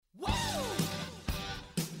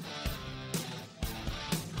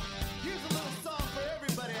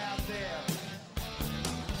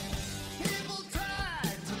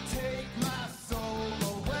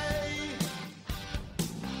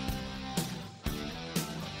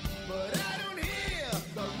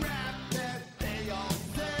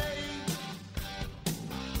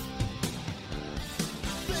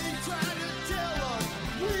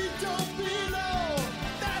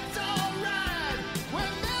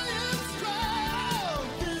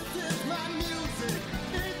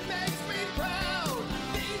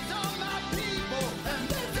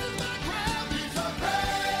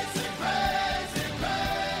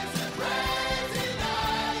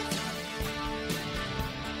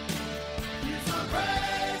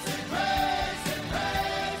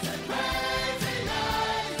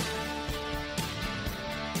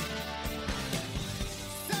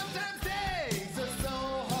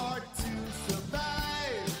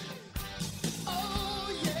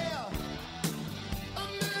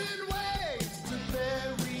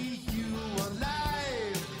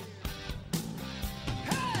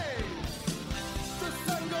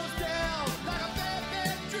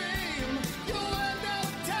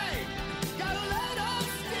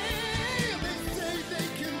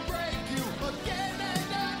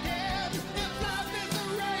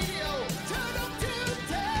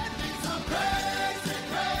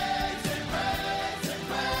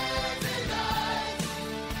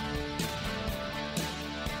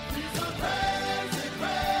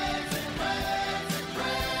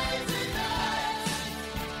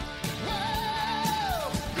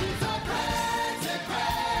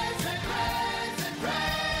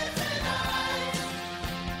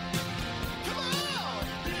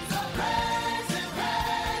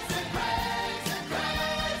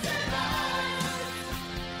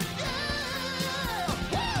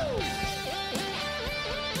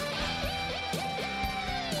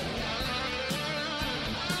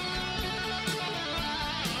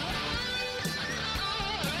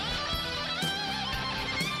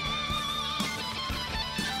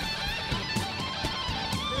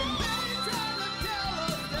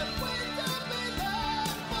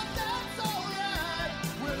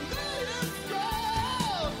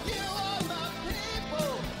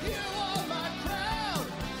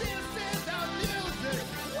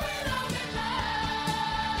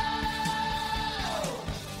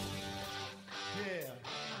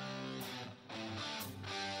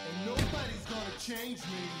change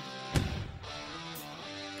me,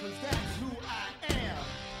 'cause that's who I am.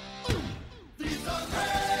 Ooh. These are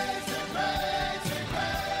crazy, crazy,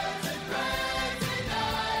 crazy, crazy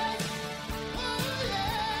nights. Oh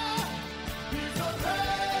yeah. These are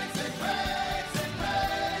crazy, crazy,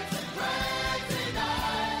 crazy, crazy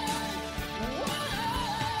nights.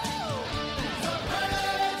 Whoa. These are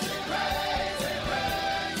crazy, crazy,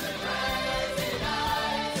 crazy, crazy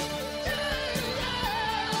nights. Yeah.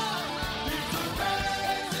 These are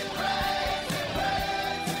crazy, crazy,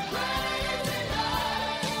 crazy, crazy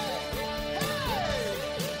nights. Hey.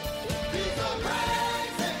 These are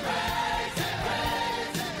crazy, crazy,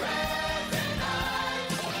 crazy, crazy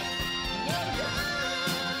nights. Oh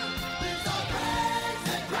yeah. These are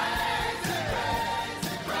crazy, crazy,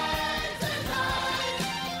 crazy, crazy nights.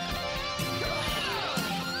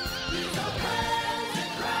 These are crazy,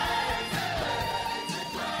 crazy, crazy,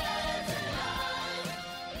 crazy nights.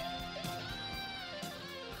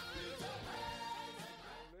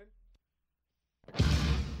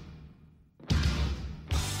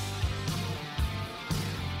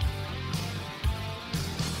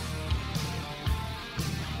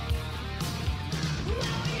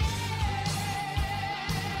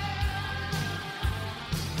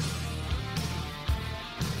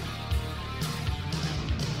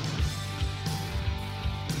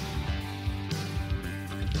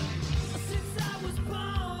 Since I was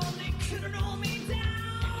born, they couldn't hold me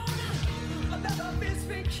down. Another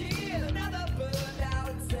misfit kid, another burned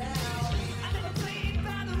out town. I never played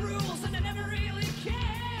by the rules and I never really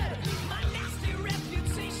cared. My nasty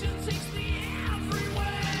reputation takes me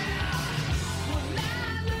everywhere. When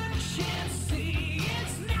I look and see,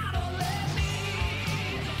 it's not only me.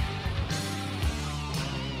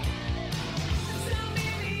 Tell me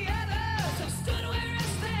the others have stood where I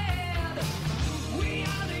stand. We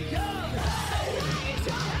are the young, raise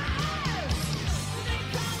your hands. They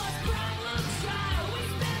call us problem child. We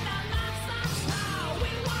spend our lives on trial.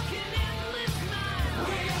 We walk an endless mile.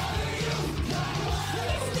 We are the youth,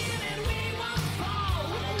 we stand and we won't fall.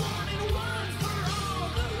 We're one and one for all.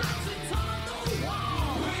 The writing's on the wall.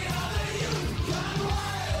 We are the youth, gone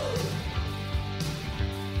wild.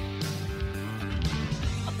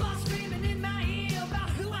 A boss screaming in my ear about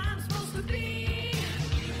who I'm supposed to be.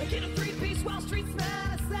 I get a three-piece Wall Street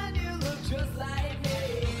smile, son, you look just like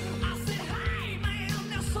me. I said, hey, man,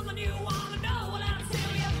 there's something you want to know. Well, I'll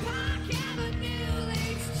tell you, Park Avenue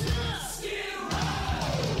leads to Skid Row.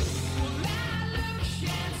 Well, I look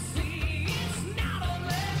and see, it's not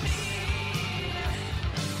only me.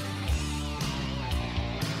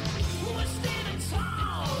 We're standing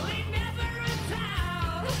tall, ain't never a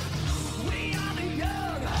doubt. We are the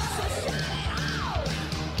young, so shout it out.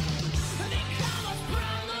 They call us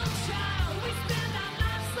problem child. We spend our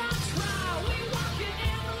lives on trial. We walk an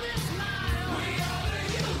endless mile. We are the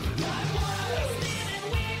youth, gone wild. We stand and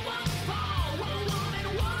we won't fall. We're one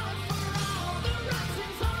and one for all. The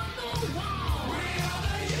writing's on the wall. We are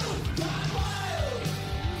the youth, gone wild.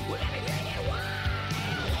 Well, let me bring it wild.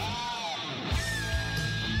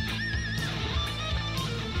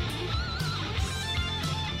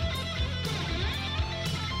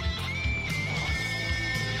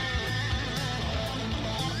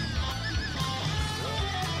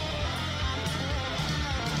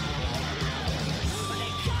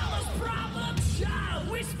 They call us problem child.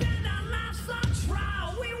 We spend our lives on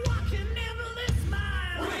trial. We walk an endless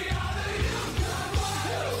mile. We are the youth, gone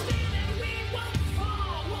wild. We stand and we won't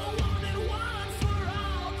fall. We're one and one for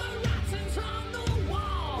all. The writing's on the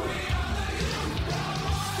wall. We are the youth, gone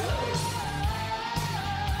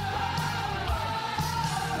wild.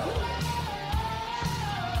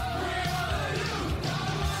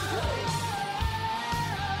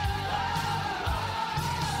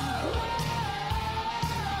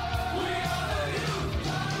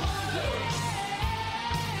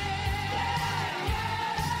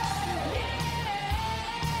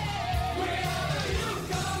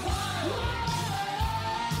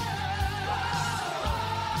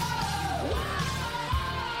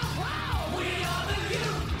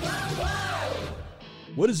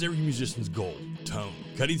 What is every musician's goal? Tone.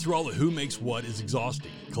 Cutting through all the who makes what is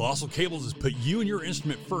exhausting. Colossal Cables has put you and your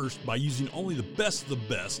instrument first by using only the best of the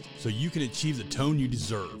best so you can achieve the tone you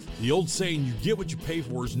deserve. The old saying, you get what you pay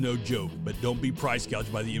for, is no joke, but don't be price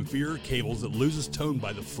gouged by the inferior cables that loses tone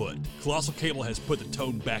by the foot. Colossal Cable has put the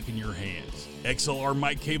tone back in your hands. XLR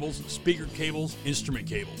mic cables, speaker cables, instrument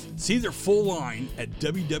cables. See their full line at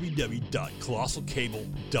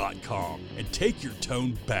www.colossalcable.com and take your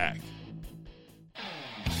tone back.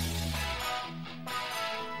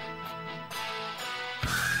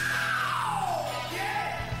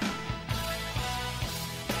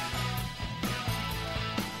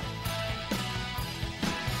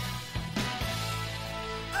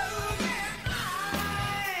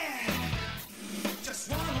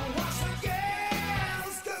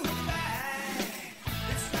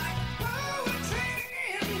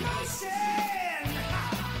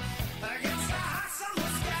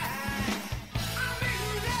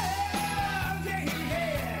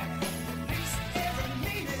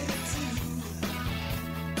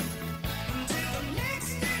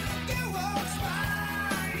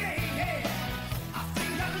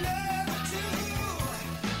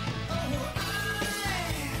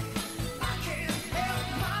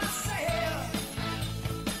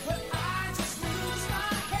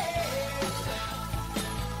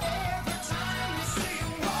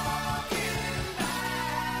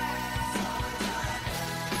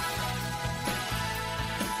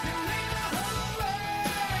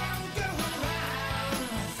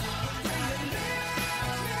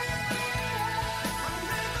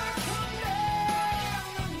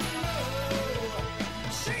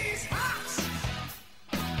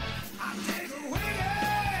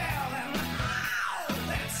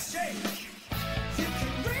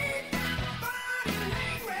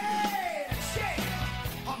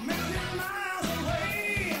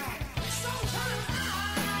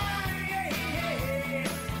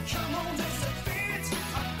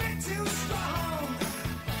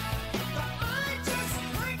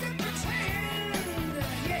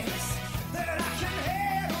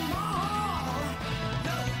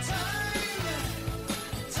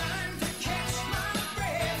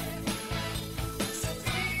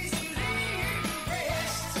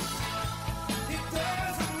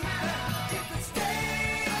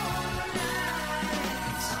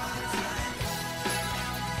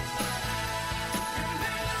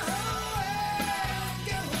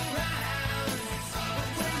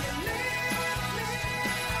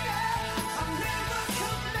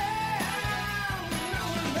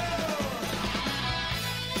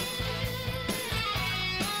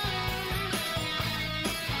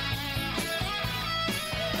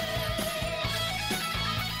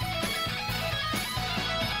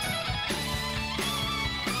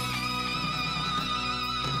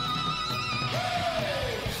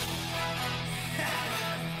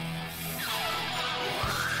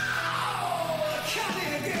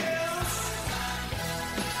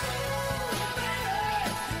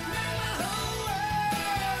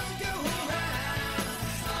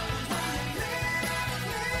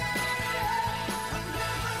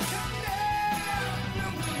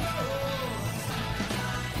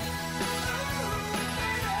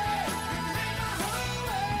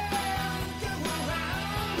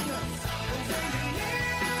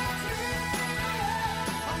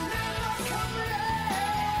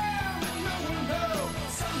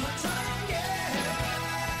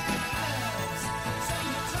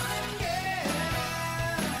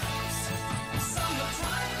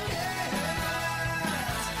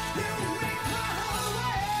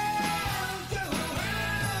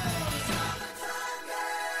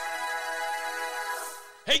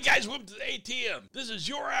 Hey guys, welcome to the ATM. This is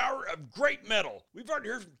your hour of great metal. We've already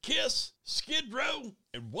heard from Kiss, Skid Row,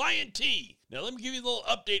 and Y&T. Now let me give you a little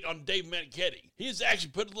update on Dave Meniketti. He has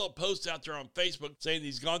actually put a little post out there on Facebook saying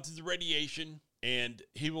he's gone through the radiation and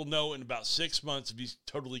he will know in about 6 months if he's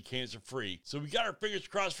totally cancer-free. So we got our fingers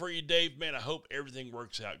crossed for you, Dave. Man, I hope everything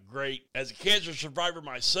works out great. As a cancer survivor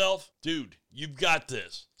myself, dude, you've got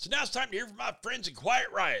this. So now it's time to hear from my friends at Quiet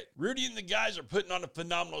Riot. Rudy and the guys are putting on a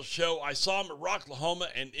phenomenal show. I saw them at Rocklahoma,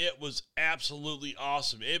 and it was absolutely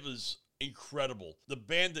awesome. It was incredible. The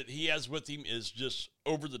band that he has with him is just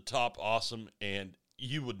over-the-top awesome, and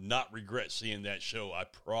you would not regret seeing that show. I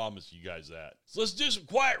promise you guys that. So let's do some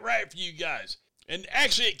Quiet Riot for you guys. And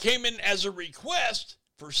actually, it came in as a request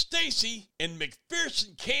for Stacy in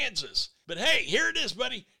McPherson, Kansas. But hey, here it is,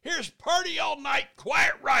 buddy. Here's Party All Night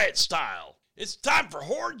Quiet Riot style. It's time for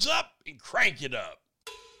Horns Up and Crank It Up.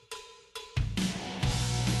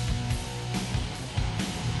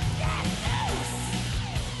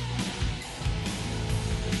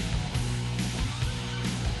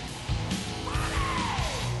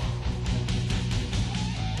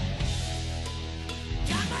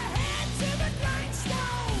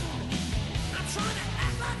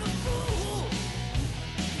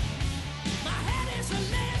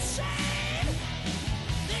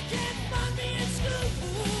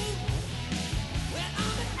 Well,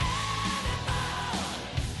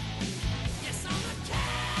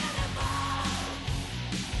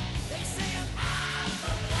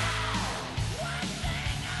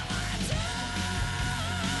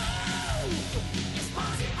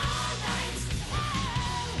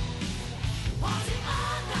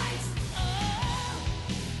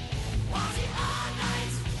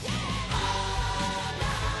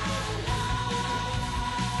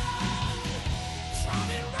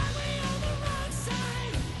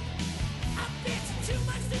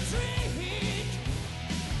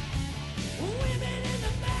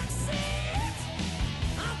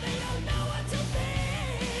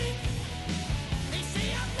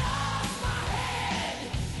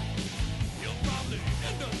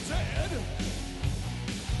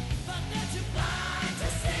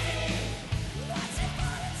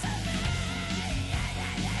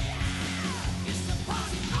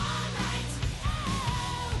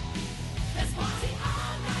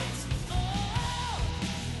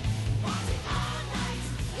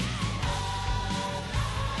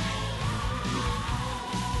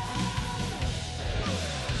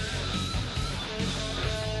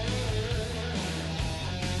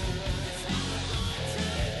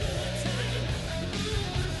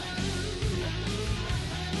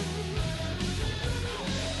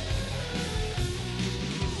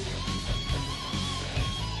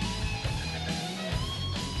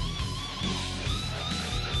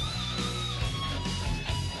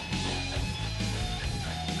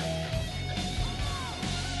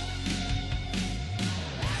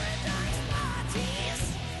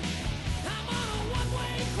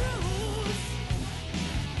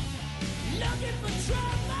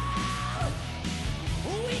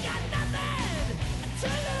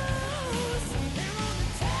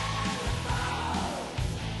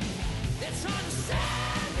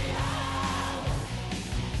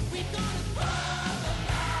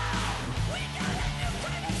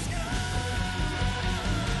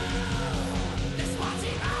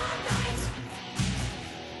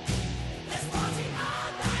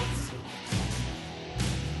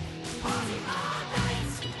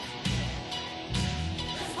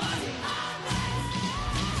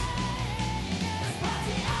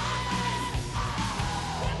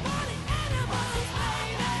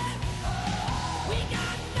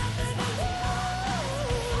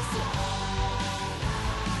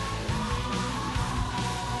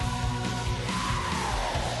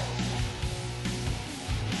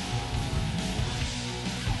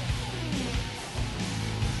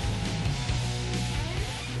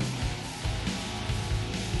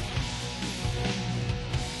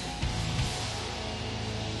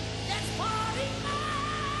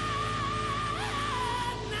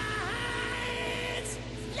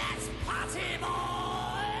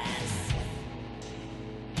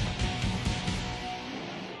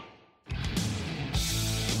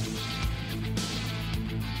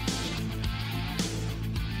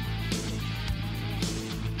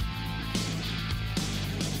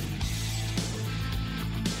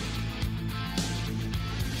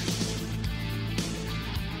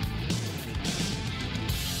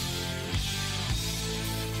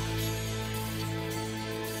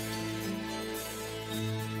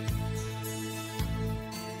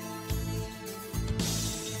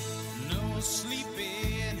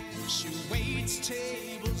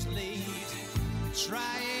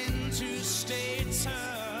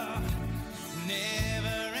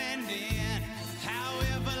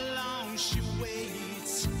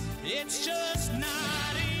 it's just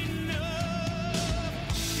not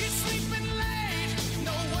enough. He's sleeping late,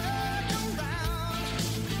 no work around.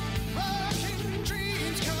 Broken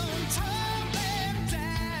dreams come tumbling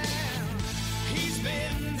down. He's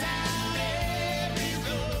been down every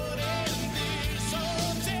road in this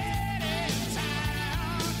old dead end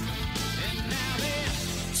town. And now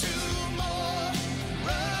there's two more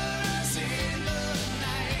runners in the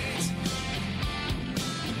night.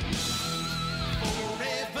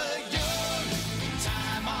 Forever young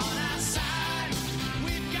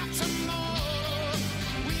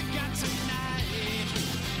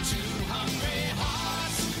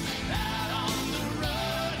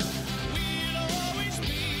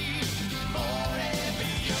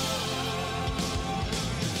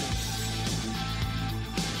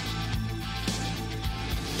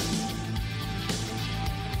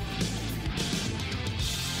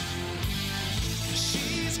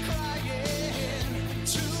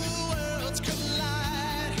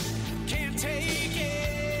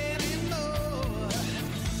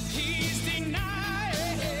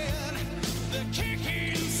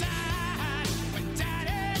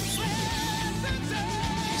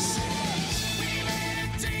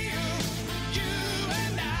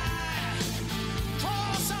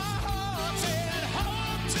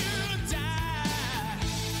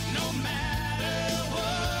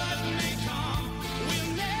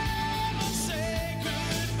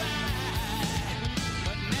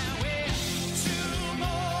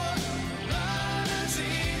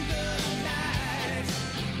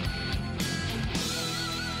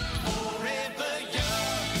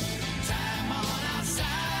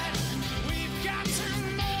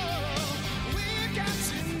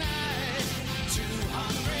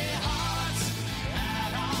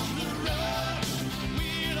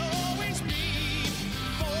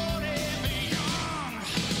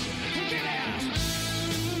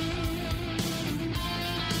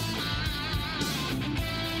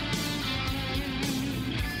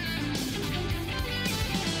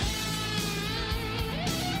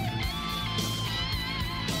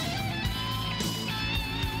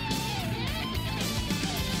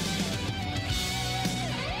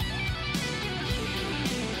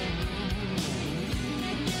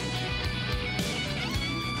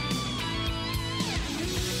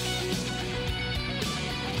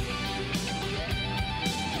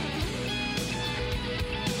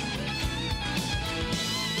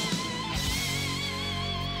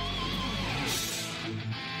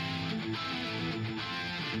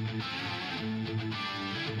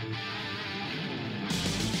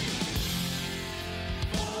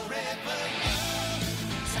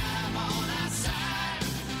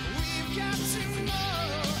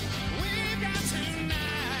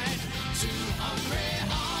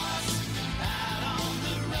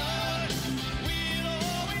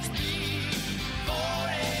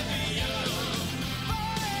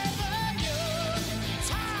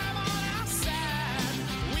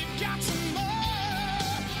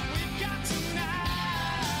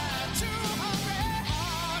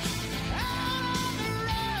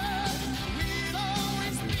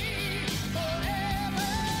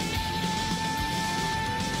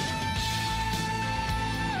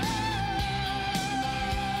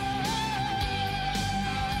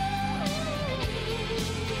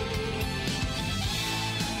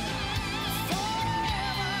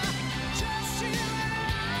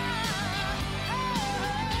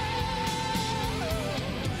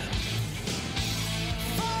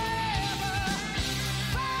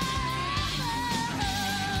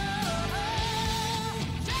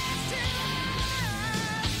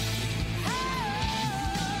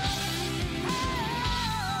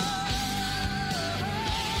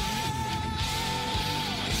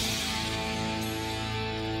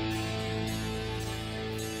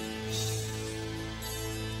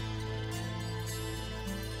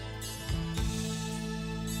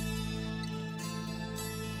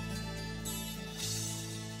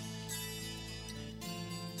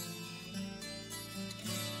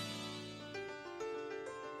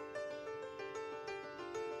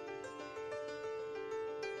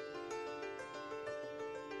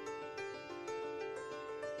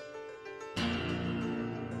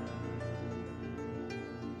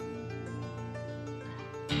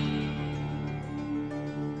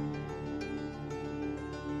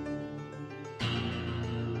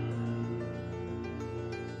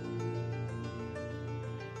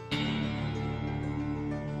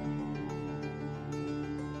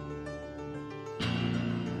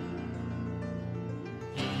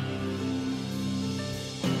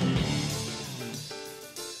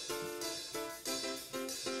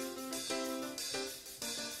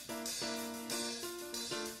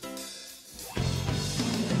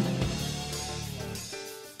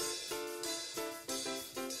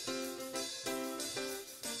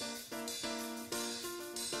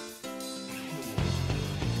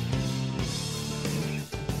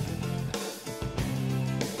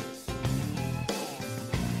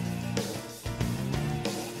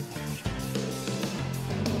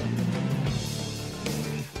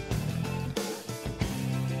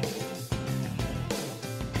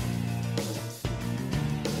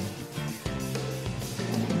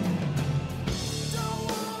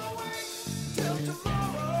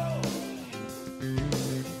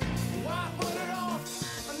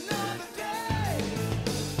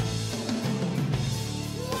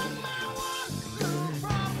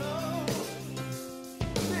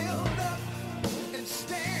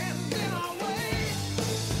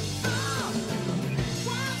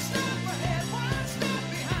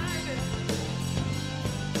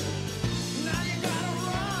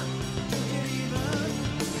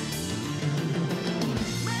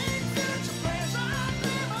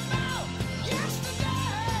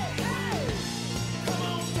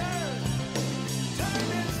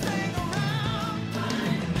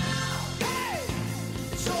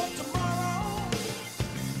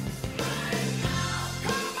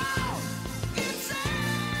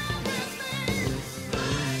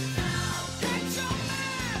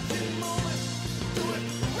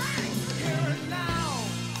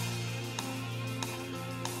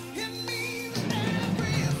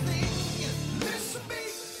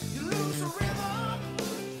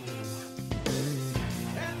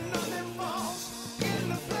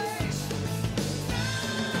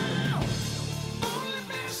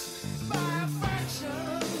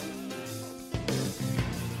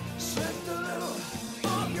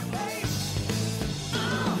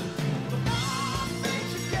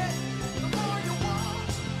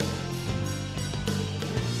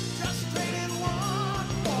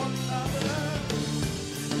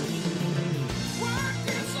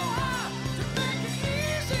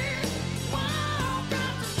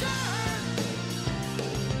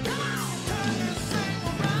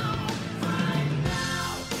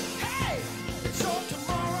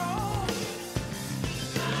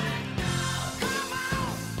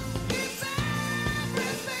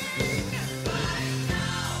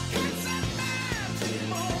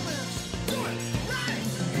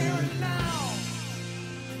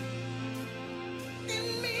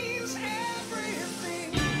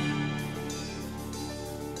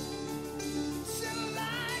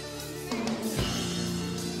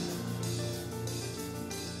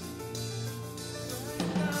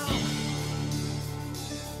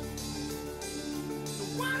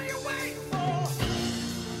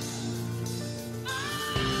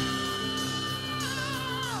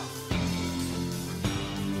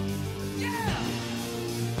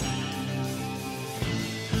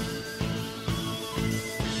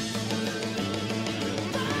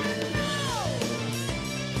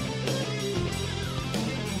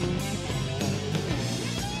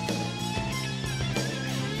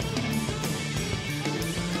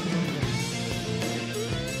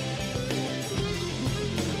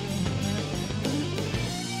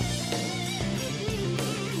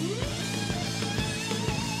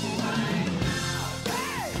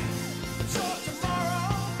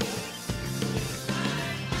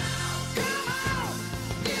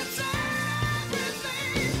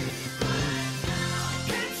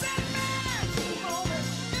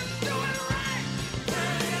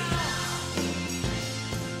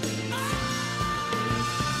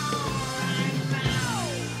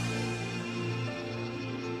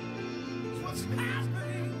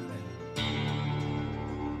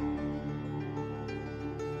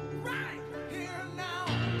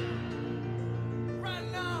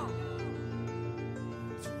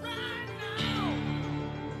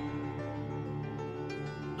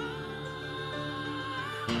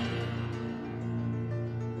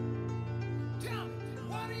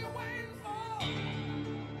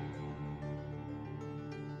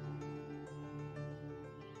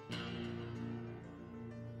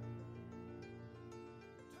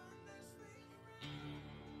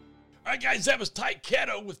All right, guys, that was Ty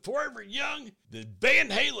Ketto with Forever Young. The Van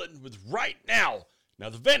Halen with Right Now. Now,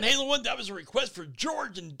 the Van Halen one, that was a request for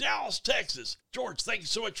George in Dallas, Texas. George, thank you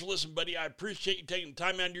so much for listening, buddy. I appreciate you taking the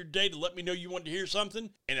time out of your day to let me know you wanted to hear something.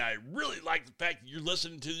 And I really like the fact that you're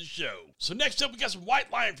listening to the show. So next up, we got some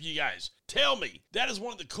White Lion for you guys. Tell Me. That is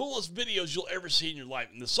one of the coolest videos you'll ever see in your life.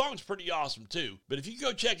 And the song's pretty awesome, too. But if you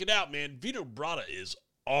go check it out, man, Vito Bratta is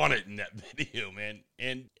on it in that video, man.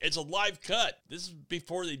 And it's a live cut. This is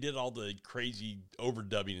before they did all the crazy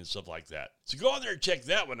overdubbing and stuff like that. So go on there and check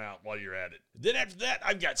that one out while you're at it. Then after that,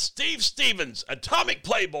 I've got Steve Stevens, Atomic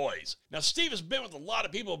Playboys. Now, Steve has been with a lot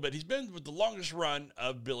of people, but he's been with the longest run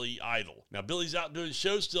of Billy Idol. Now, Billy's out doing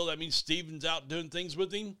shows still. That means Steven's out doing things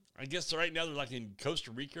with him. I guess right now they're like in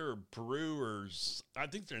Costa Rica or Peru or I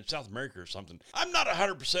think they're in South America or something. I'm not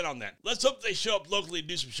 100% on that. Let's hope they show up locally and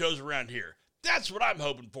do some shows around here. That's what I'm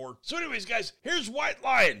hoping for. So anyways, guys, here's White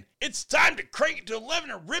Lion. It's time to crank it to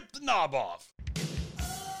 11 and rip the knob off.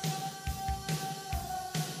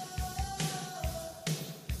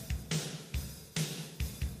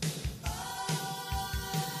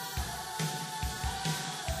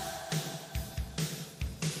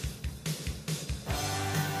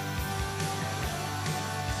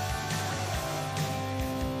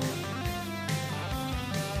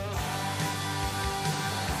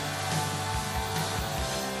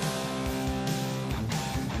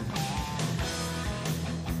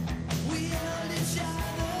 We are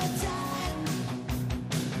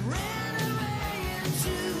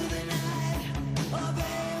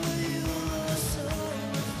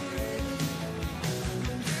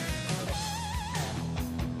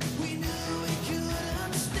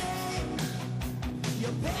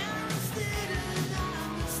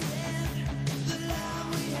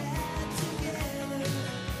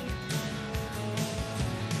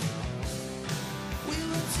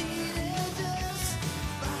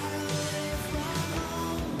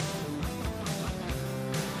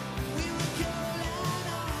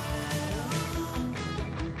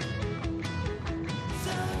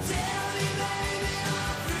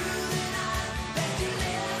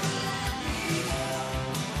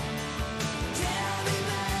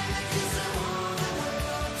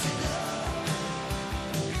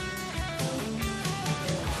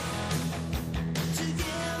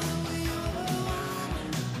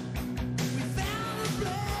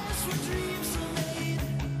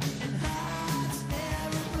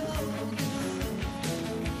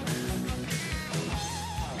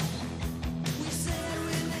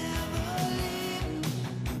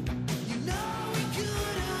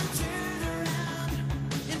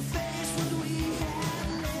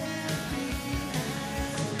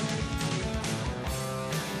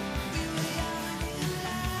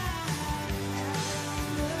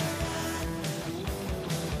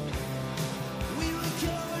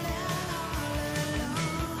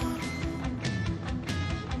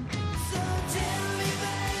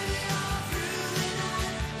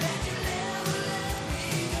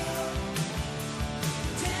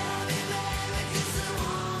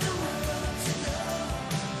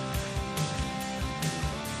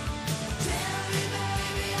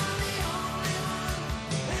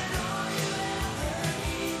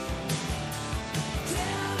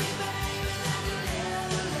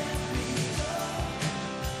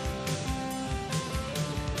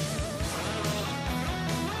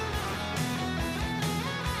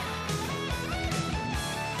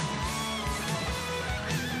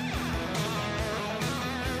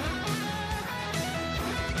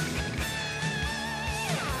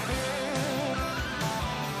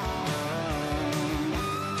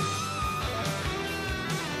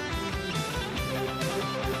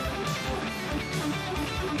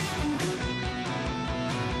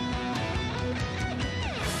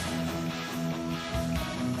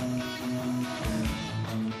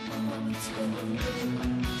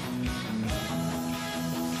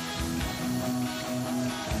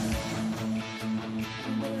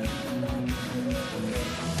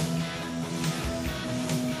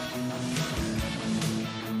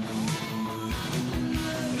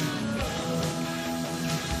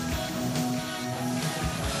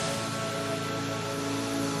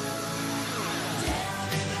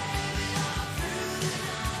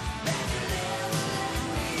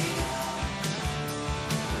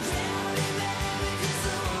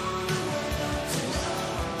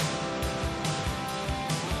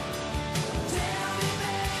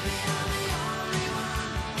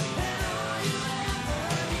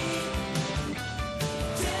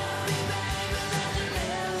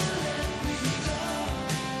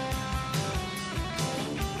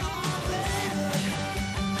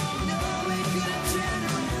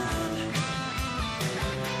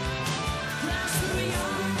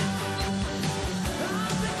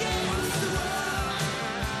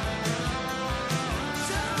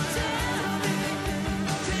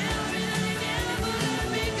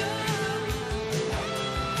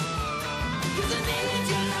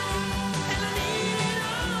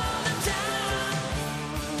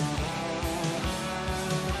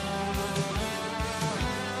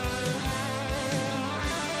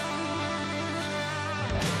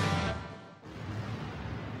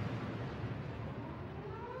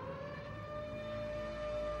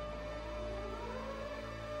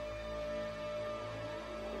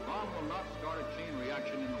will not start a chain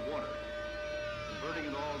reaction in the water, converting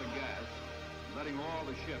it all to gas, and letting all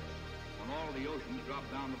the ships on all the oceans drop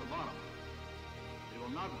down to the bottom. It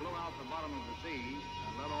will not blow out the bottom of the sea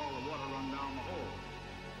and let all the water run down the hole.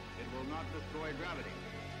 It will not destroy gravity.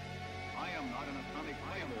 I am not an atomic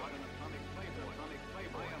playboy. I am not an atomic playboy.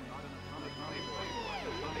 I am not an atomic playboy.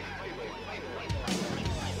 Playboy!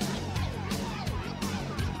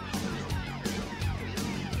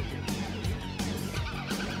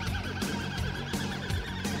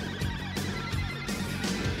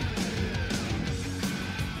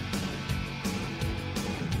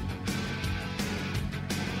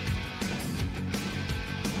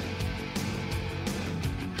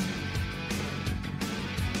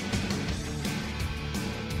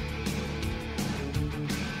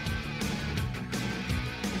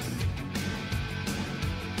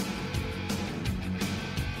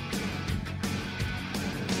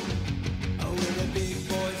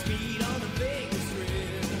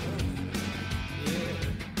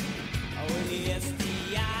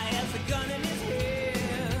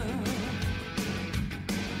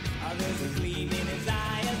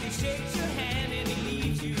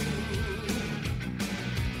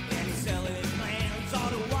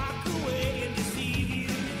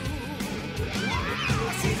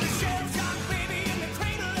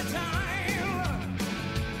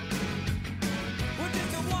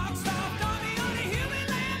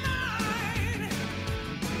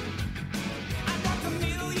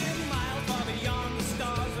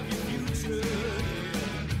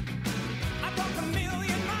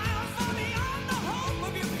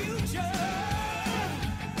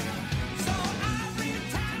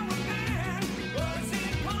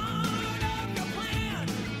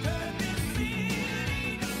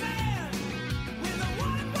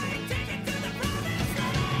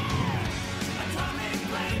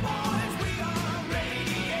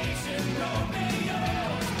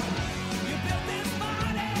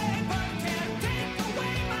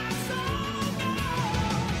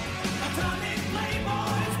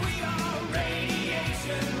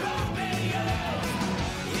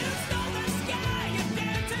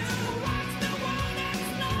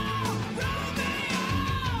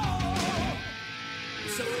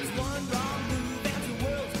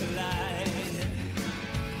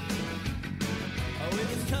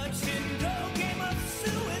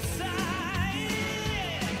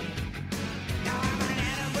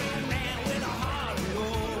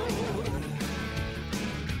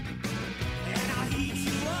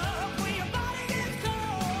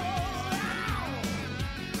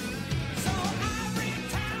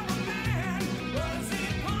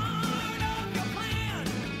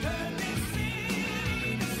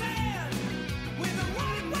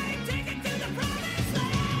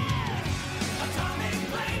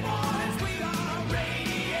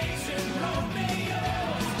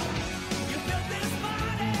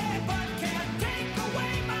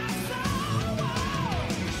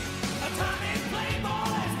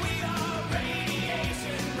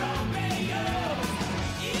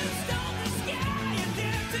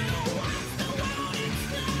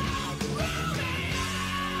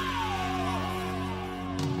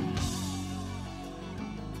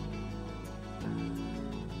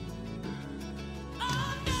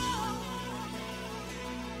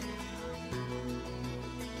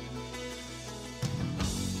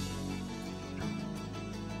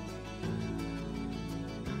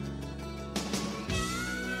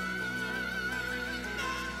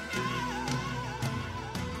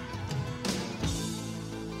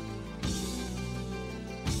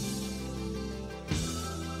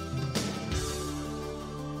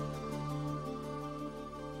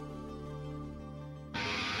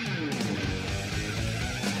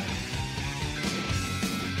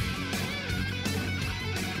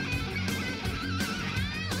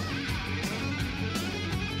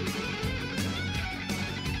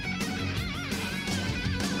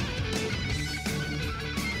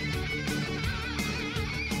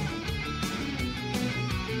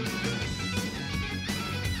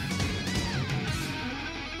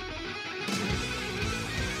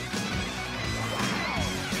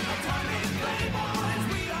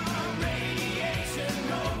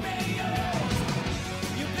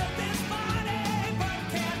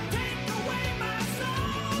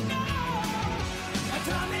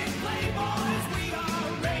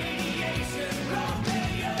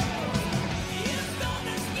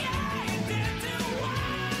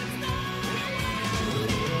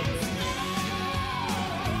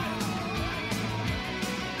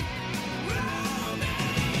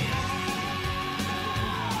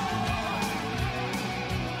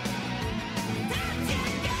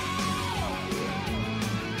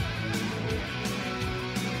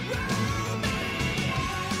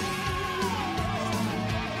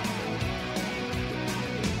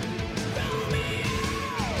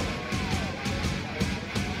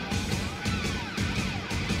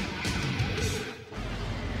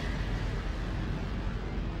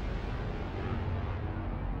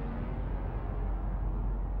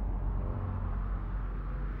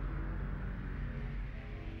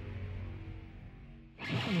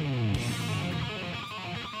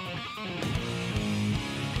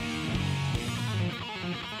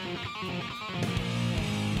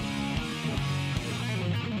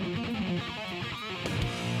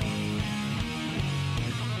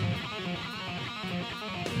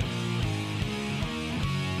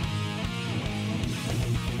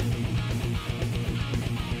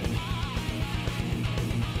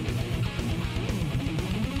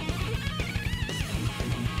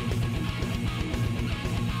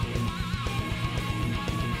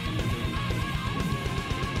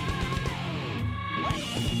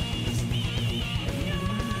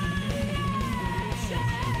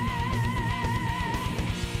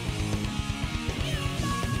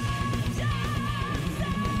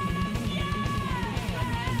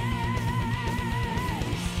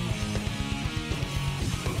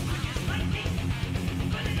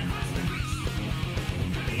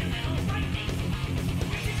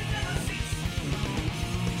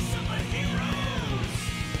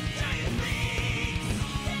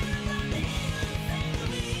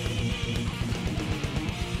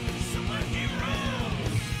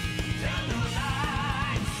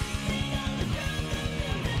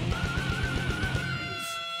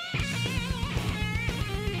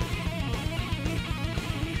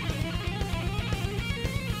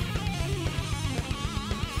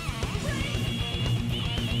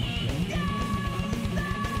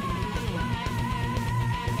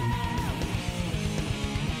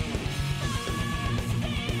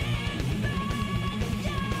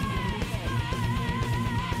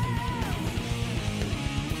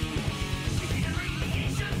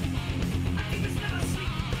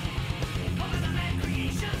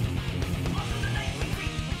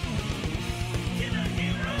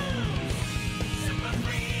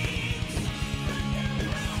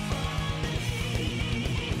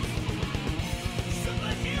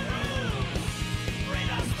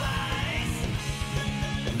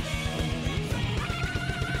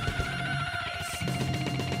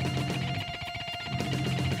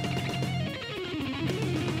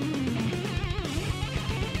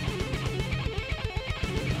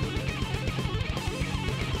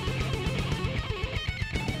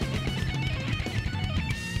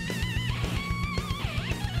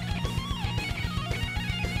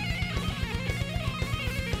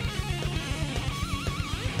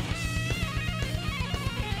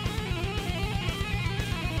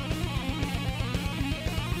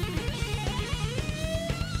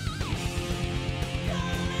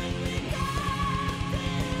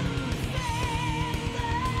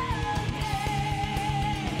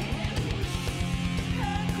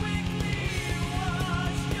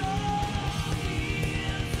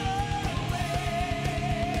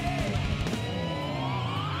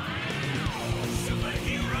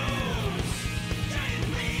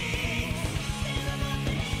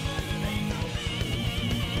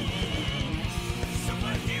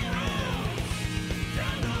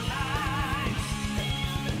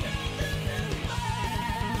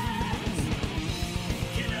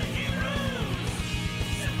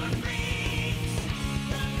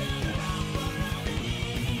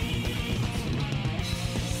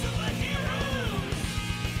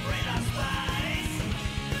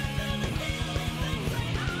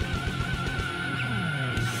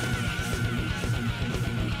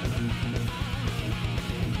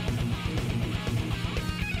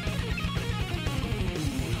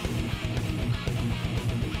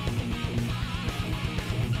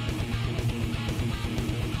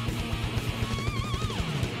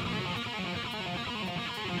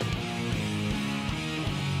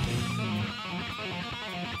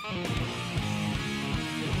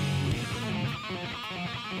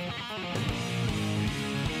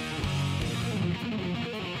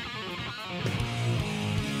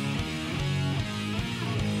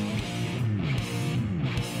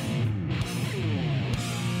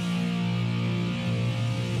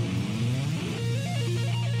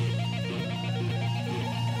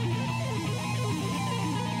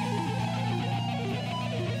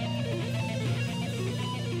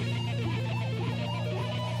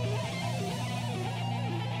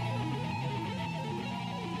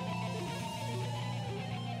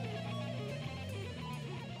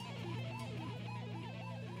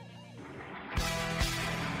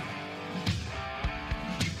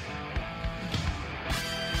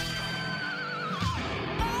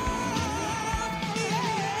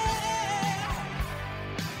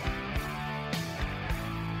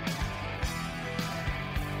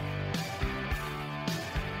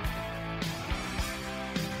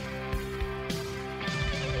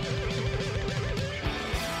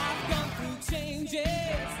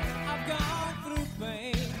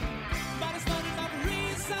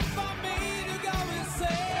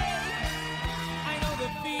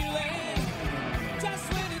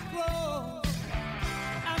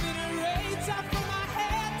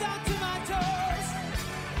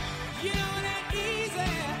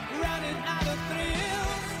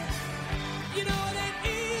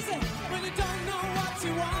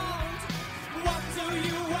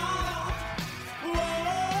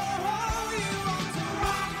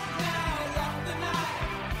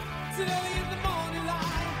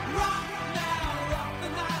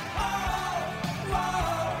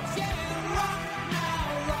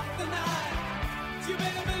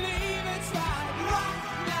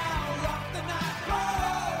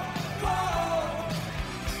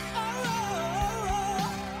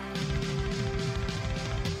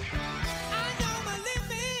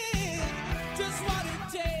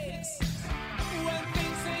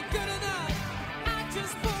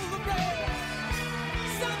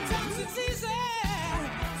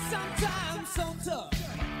 tough.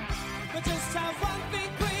 But just have one thing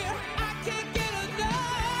clear, I can't get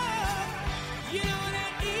enough. You know it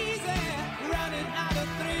ain't easy running out of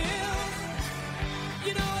thrills.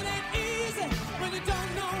 You know it ain't easy when you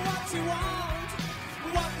don't know what you want.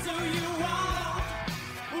 What do you want?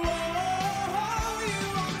 Whoa, you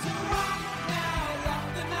want to rock now, rock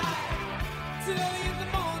the night till early in the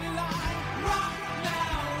morning light. Rock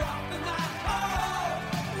now, rock the night. Oh,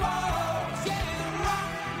 whoa, yeah, rock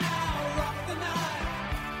now, rock the night.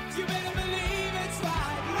 You better believe it's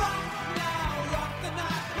right. Rock now, rock the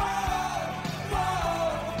night. Whoa,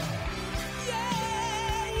 whoa,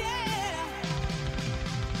 yeah, yeah.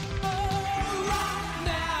 Oh, rock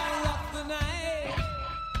now, rock the night.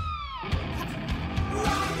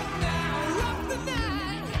 Rock now, rock the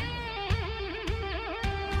night.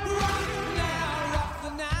 Rock now, rock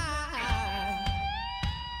the night.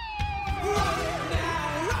 Rock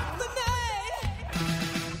now, rock the night.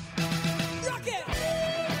 Rock it.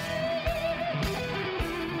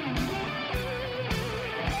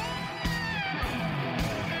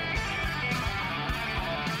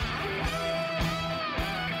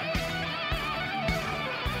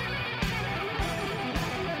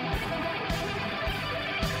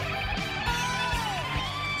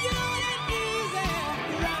 You know it ain't easy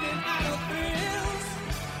running out of thrills.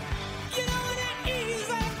 You know it ain't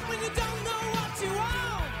easy when you don't know what you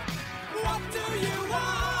want. What do you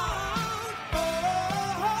want?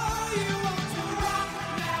 Oh, you want to rock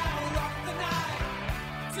now, rock the night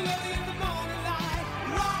till early in the morning light.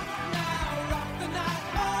 Rock now, rock the night.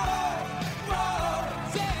 Oh,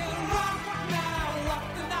 whoa, yeah, rock now, rock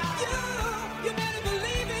the night. You better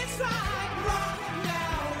believe it's right. Rock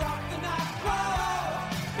now, rock the night.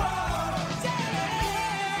 Whoa, whoa, yeah.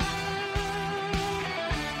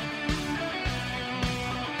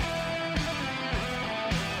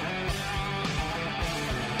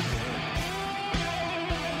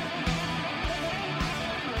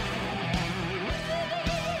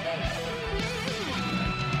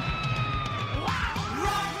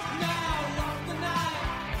 Rock now, rock the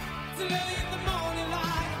night till early in the morning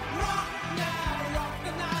light. Rock now, rock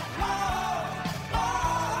the night. Oh,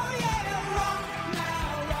 oh yeah, rock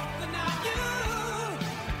now, rock the night.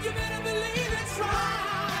 You better believe it's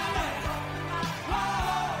right.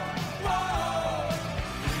 Whoa, whoa.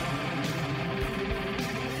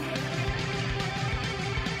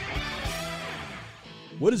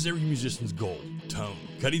 What is every musician's goal? Tone.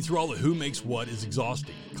 Cutting through all the who makes what is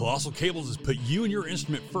exhausting. Colossal Cables has put you and your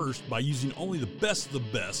instrument first by using only the best of the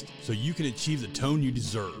best so you can achieve the tone you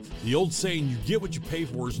deserve. The old saying, you get what you pay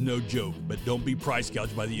for, is no joke, but don't be price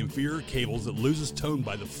gouged by the inferior cables that loses tone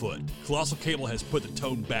by the foot. Colossal Cable has put the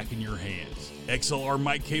tone back in your hands. XLR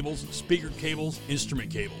mic cables, speaker cables,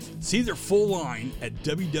 instrument cables. See their full line at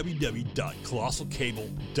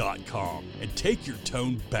www.colossalcable.com and take your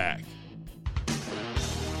tone back.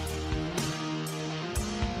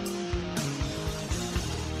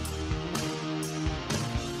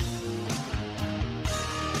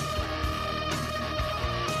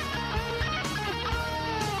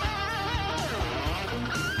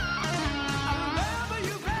 Remember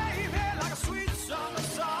you, baby, like a sweet summer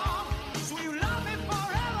song. Sweet love me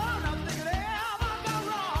forever, nothing could ever go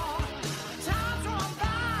wrong. Time's run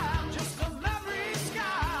by, I'm just a memory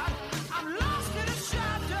sky. I'm lost in a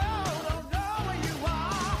shadow.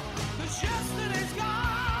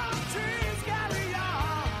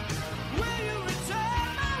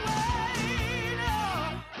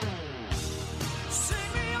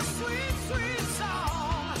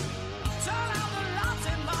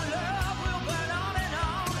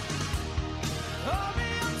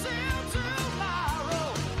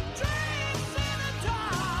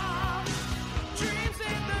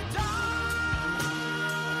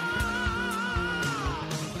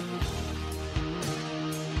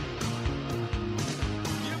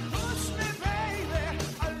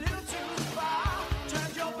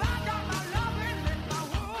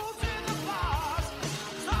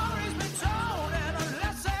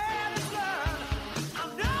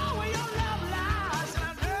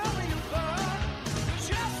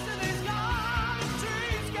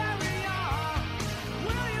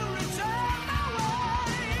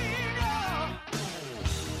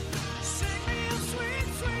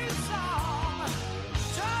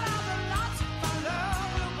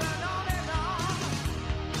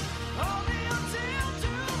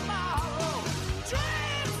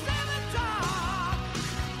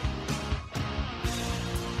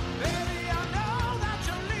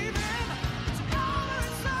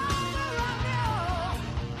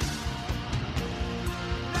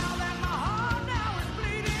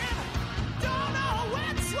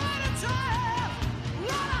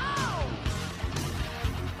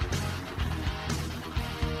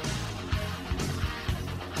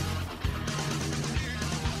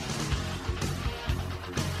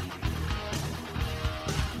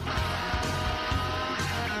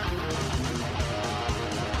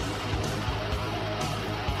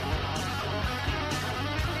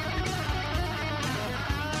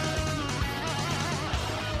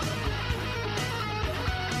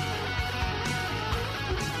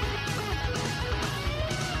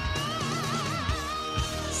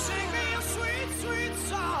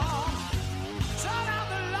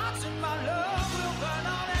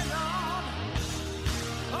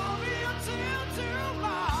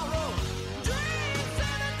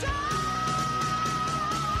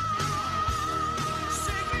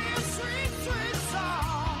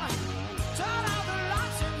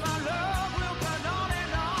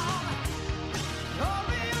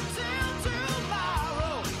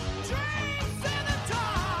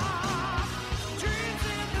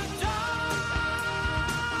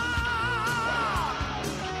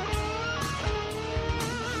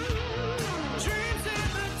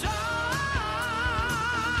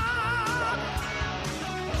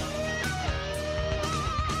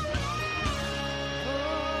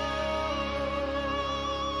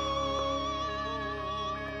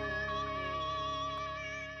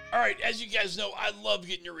 All right, as you guys know, I love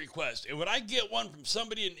getting your requests. And when I get one from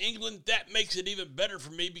somebody in England, that makes it even better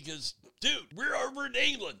for me because, dude, we're over in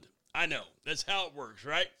England. I know, that's how it works,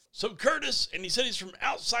 right? So Curtis, and he said he's from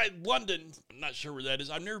outside London. I'm not sure where that is.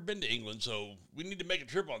 I've never been to England, so we need to make a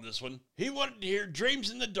trip on this one. He wanted to hear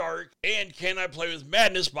Dreams in the Dark and Can I Play with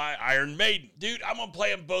Madness by Iron Maiden. Dude, I'm going to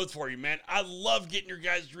play them both for you, man. I love getting your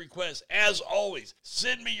guys' requests. As always,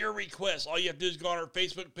 send me your requests. All you have to do is go on our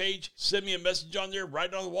Facebook page, send me a message on there, write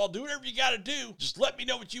it on the wall, do whatever you got to do. Just let me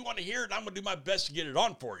know what you want to hear, and I'm going to do my best to get it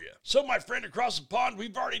on for you. So, my friend across the pond,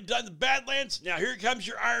 we've already done the Badlands. Now, here comes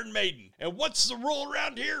your Iron Maiden. And what's the rule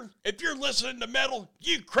around here? If you're listening to metal,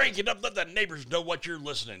 you crank it up, let the neighbors know what you're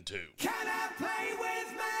listening to. Can I play with